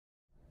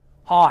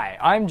Hi,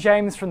 I'm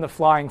James from The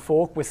Flying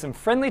Fork with some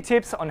friendly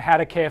tips on how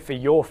to care for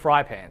your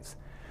fry pans.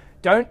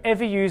 Don't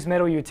ever use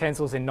metal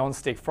utensils in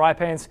non-stick fry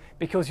pans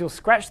because you'll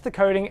scratch the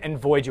coating and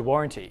void your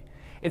warranty.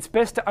 It's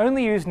best to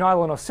only use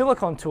nylon or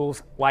silicone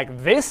tools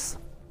like this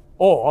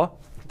or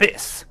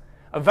this,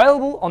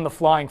 available on the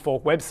Flying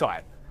Fork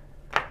website.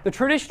 The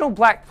traditional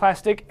black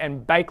plastic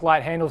and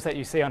Bakelite handles that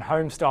you see on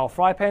home-style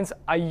fry pans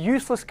are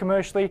useless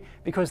commercially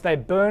because they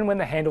burn when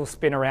the handles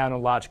spin around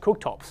on large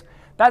cooktops.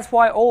 That's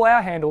why all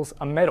our handles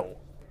are metal.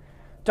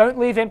 Don't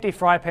leave empty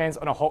fry pans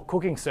on a hot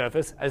cooking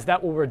surface, as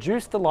that will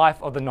reduce the life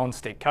of the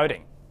non-stick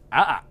coating.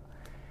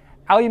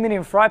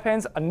 Aluminium fry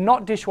pans are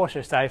not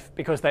dishwasher safe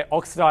because they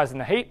oxidize in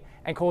the heat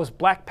and cause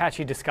black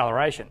patchy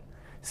discoloration.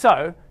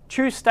 So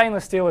choose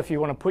stainless steel if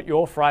you want to put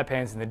your fry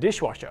pans in the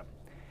dishwasher.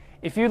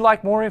 If you'd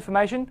like more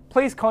information,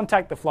 please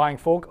contact the Flying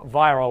Fork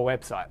via our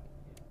website.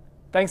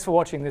 Thanks for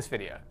watching this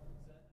video.